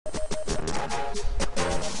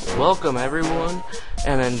Welcome everyone,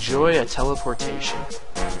 and enjoy a teleportation.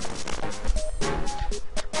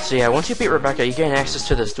 So yeah, once you beat Rebecca, you gain access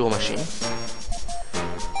to this duel machine.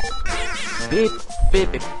 Beep,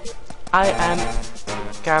 beep, beep. I am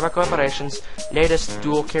Kava Corporation's latest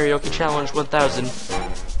dual karaoke challenge 1000.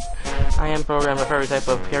 I am programmed with every type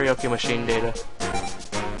of karaoke machine data.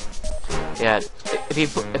 Yeah, if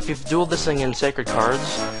you've dueled this thing in Sacred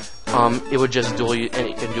Cards, it would just duel you, and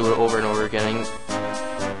you can do it over and over again.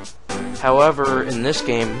 However, in this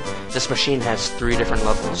game, this machine has 3 different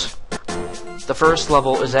levels. The first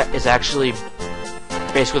level is actually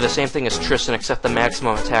basically the same thing as Tristan, except the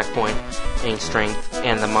maximum attack point and strength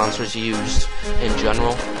and the monsters used in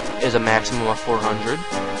general is a maximum of 400.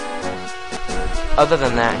 Other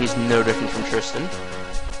than that, he's no different from Tristan,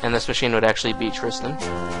 and this machine would actually beat Tristan.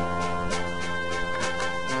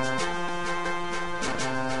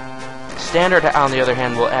 Standard, on the other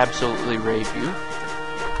hand, will absolutely rape you.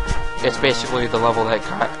 It's basically the level that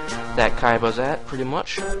Kaiba's at, pretty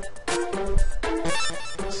much.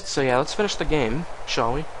 So yeah, let's finish the game,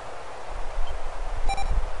 shall we?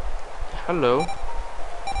 Hello.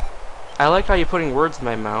 I like how you're putting words in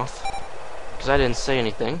my mouth, because I didn't say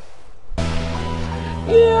anything.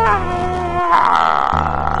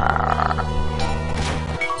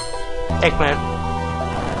 Eggplant.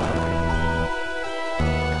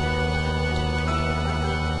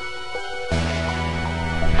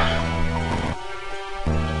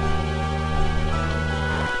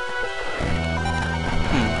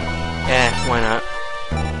 Why not?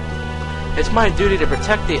 It's my duty to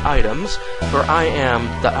protect the items, for I am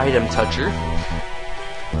the item toucher.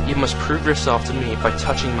 You must prove yourself to me by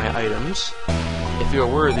touching my items. If you are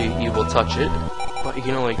worthy, you will touch it, but you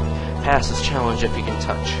can only pass this challenge if you can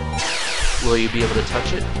touch. Will you be able to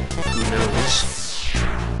touch it? Who knows?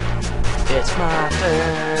 It's my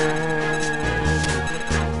turn.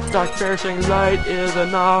 Dark piercing light is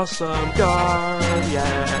an awesome card,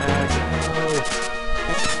 yeah.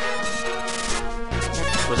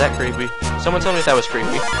 Was that creepy? Someone tell me if that was creepy.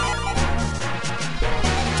 I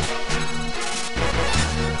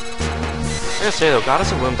gotta say though,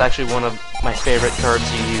 Goddess of Womb's actually one of my favorite cards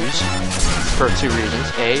to use for 2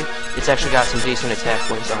 reasons. A, it's actually got some decent attack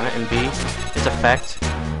points on it, and B, its effect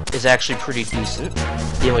is actually pretty decent.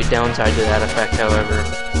 The only downside to that effect, however,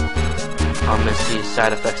 is the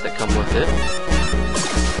side effects that come with it.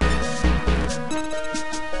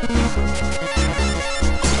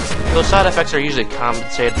 Those side effects are usually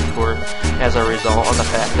compensated for as a result of the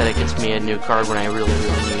fact that it gets me a new card when I really,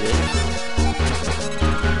 really need it.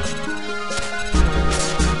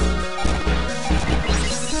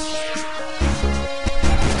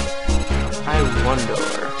 I wonder,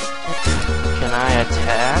 can I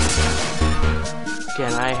attack?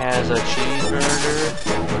 Can I has a cheeseburger?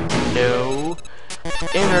 No.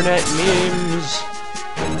 Internet memes.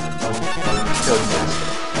 Codemaster.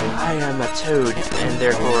 I am a toad, and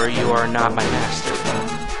therefore you are not my master.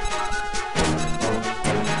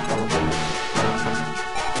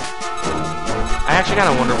 I actually kind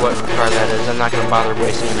of wonder what card that is. I'm not going to bother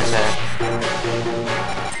wasting an attack.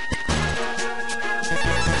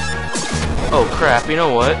 Oh crap, you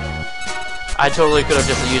know what? I totally could have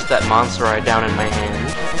just used that monster eye down in my hand.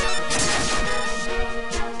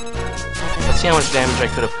 Let's see how much damage I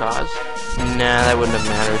could have caused. Nah, that wouldn't have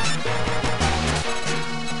mattered.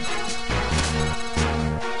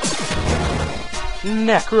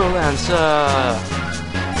 Necrolancer!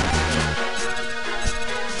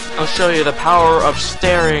 I'll show you the power of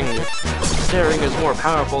staring. Staring is more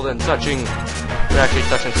powerful than touching. But actually,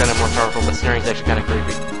 touching's kind of more powerful, but staring's actually kind of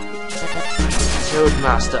creepy.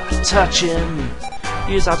 Toadmaster, touch him!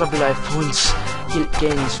 He's out of life points. He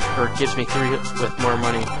gains, or gives me 3 with more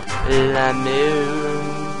money. Lamu.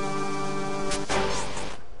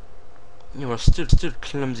 You are still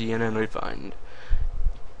clumsy and unrefined.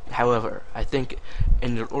 However, I think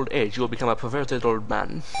in your old age you will become a perverted old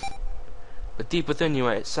man. But deep within you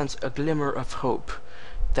I sense a glimmer of hope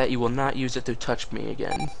that you will not use it to touch me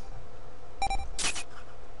again.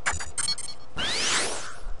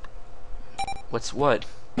 What's what?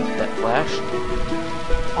 That flash?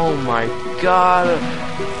 Oh my god!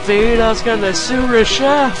 Veda's gonna sue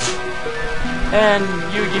Reshef! And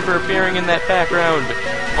Yugi for appearing in that background!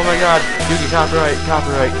 Oh my god, Yugi, copyright.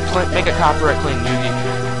 Make a copyright claim, Yugi.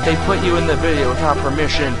 They put you in the video without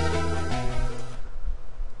permission.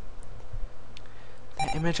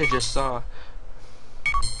 That image I just saw.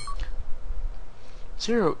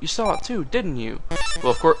 Zero, you saw it too, didn't you?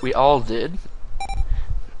 Well, of course, we all did.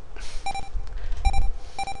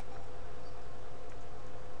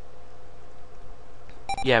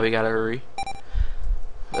 Yeah, we gotta hurry.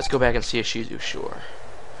 Let's go back and see if she's sure.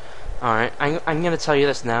 Alright, I'm gonna tell you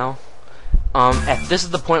this now. This is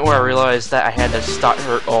the point where I realized that I had to start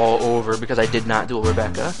her all over because I did not duel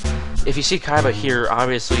Rebecca. If you see Kaiba here,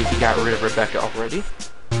 obviously he got rid of Rebecca already.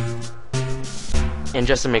 And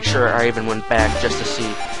just to make sure, I even went back just to see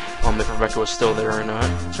if Rebecca was still there or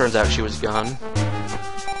not. Turns out she was gone.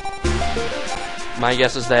 My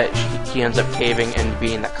guess is that he ends up caving and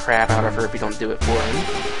beating the crap out of her if you don't do it for him.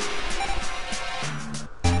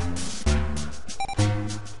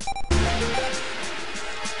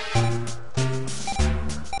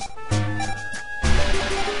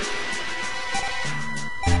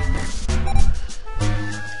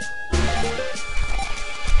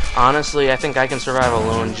 Honestly, I think I can survive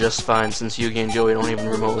alone just fine since Yugi and Joey don't even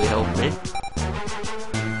remotely help me.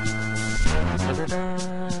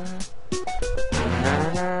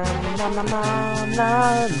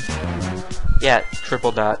 Yeah,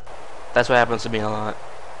 triple dot. That's what happens to me a lot.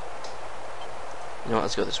 You know what,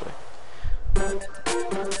 let's go this way.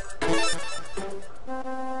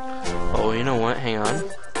 Oh, you know what, hang on.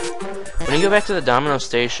 When you go back to the Domino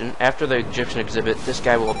Station, after the Egyptian exhibit, this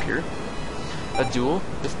guy will appear. A duel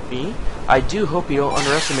with me? I do hope you don't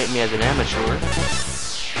underestimate me as an amateur.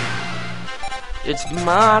 It's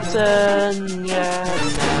Martin, yeah,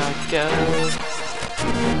 now go.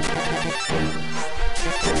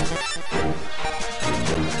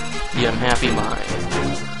 The unhappy mind.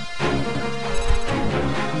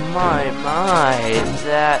 My,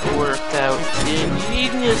 that worked out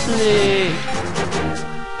ingeniously.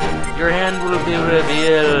 Your hand will be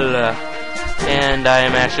revealed. And I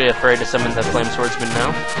am actually afraid to summon the Flame Swordsman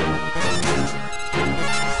now.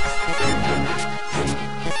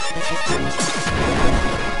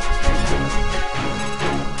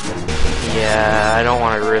 Yeah, I don't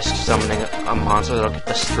want to risk summoning a monster that'll get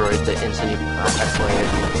destroyed the instant I play it.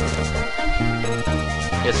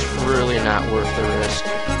 It's really not worth the risk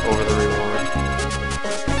over the reward.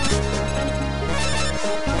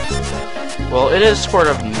 Well, it is sort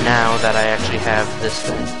of now that I actually have this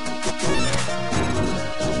thing.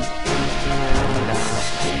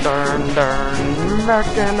 Darn, back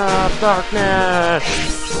in the darkness.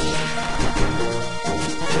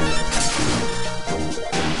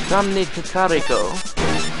 Some need Kakariko.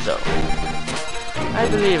 So, I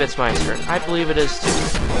believe it's my turn. I believe it is too.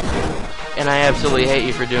 And I absolutely hate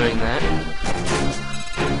you for doing that.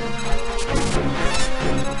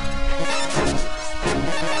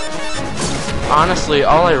 Honestly,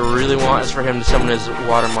 all I really want is for him to summon his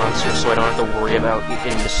water monster so I don't have to worry about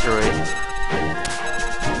getting destroyed.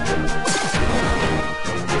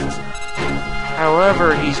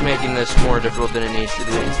 However, he's making this more difficult than it needs to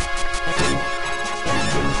be.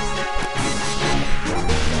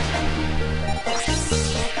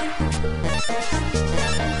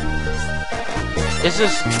 It's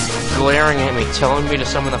just glaring at me, telling me to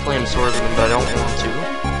summon the Flame Swordsman, but I don't want to.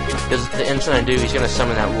 Because the instant I do, he's going to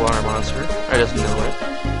summon that water monster. Or doesn't know it.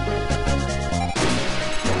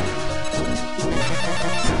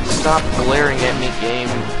 Stop glaring at me, game.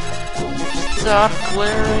 Stop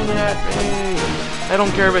glaring at me. I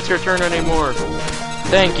don't care if it's your turn anymore.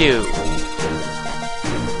 Thank you.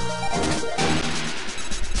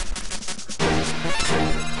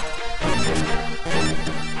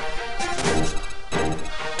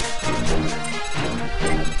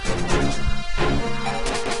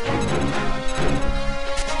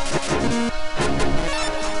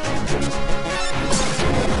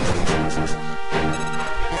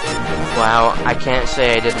 Wow, I can't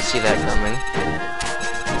say I didn't see that coming.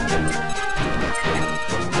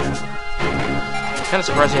 Kind of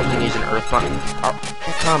surprised he hasn't used an Earth Bomb. Oh,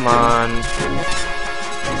 come on.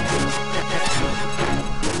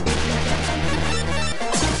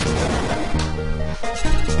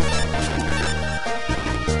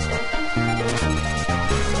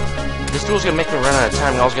 This duel's gonna make me run out of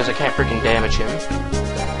time, and all because I can't freaking damage him.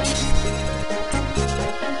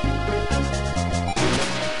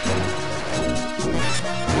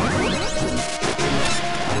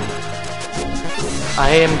 I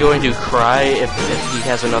am going to cry if he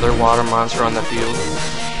has another water monster on the field.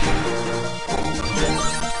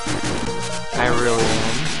 I really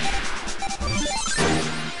am.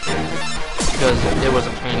 Because it was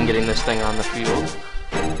a pain getting this thing on the field.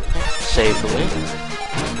 Safely.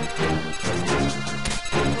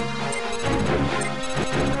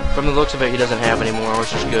 From the looks of it, he doesn't have any more,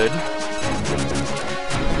 which is good.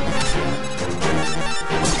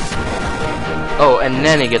 Oh, and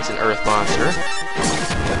then he gets an Earth monster.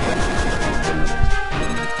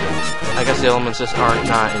 I guess the elements just aren't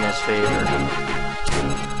not in his favor.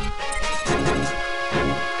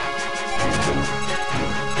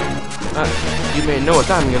 You may know what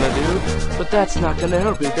I'm gonna do, but that's not gonna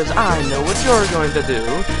help you because I know what you're going to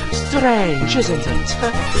do. Strange, isn't it?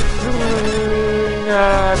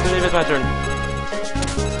 I believe it's my turn.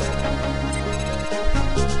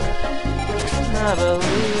 I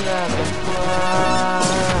believe I can fly.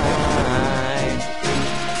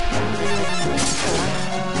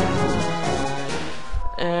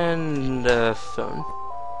 And phone.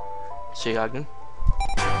 See you, Ogden.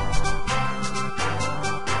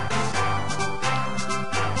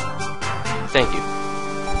 Thank you.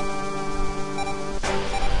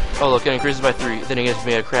 Oh look, it increases by 3. Then it gives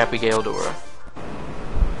me a crappy Galdora.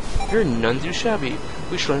 You're none too shabby.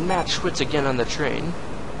 We shall match wits again on the train.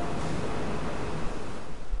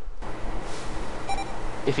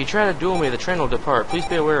 If you try to duel me, the train will depart. Please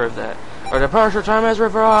be aware of that. Our departure time has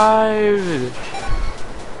arrived!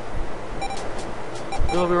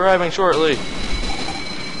 We will be arriving shortly.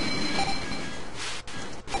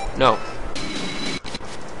 No.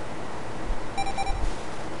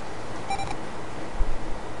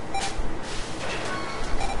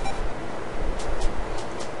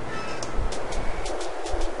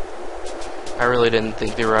 I really didn't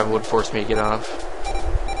think the arrival would force me to get off.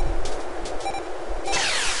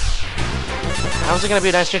 How's it going to be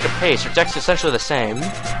a nice change of pace? Your deck's essentially the same.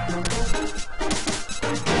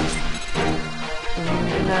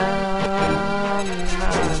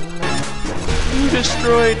 You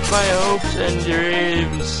destroyed my hopes and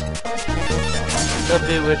dreams. The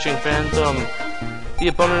bewitching phantom. The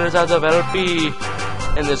opponent is out of LP.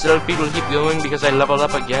 And this LP will keep going because I leveled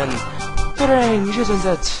up again. Strange, isn't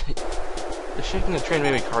it? The shaking of the train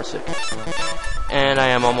made me car sick. And I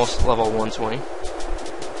am almost level 120.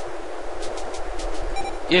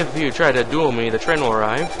 If you try to duel me, the train will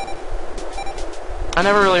arrive. I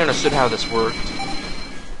never really understood how this worked.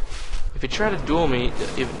 If you try to duel me,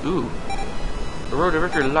 ooh. The road to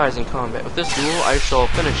victory lies in combat. With this duel, I shall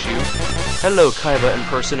finish you. Hello, Kaiba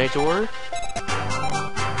impersonator.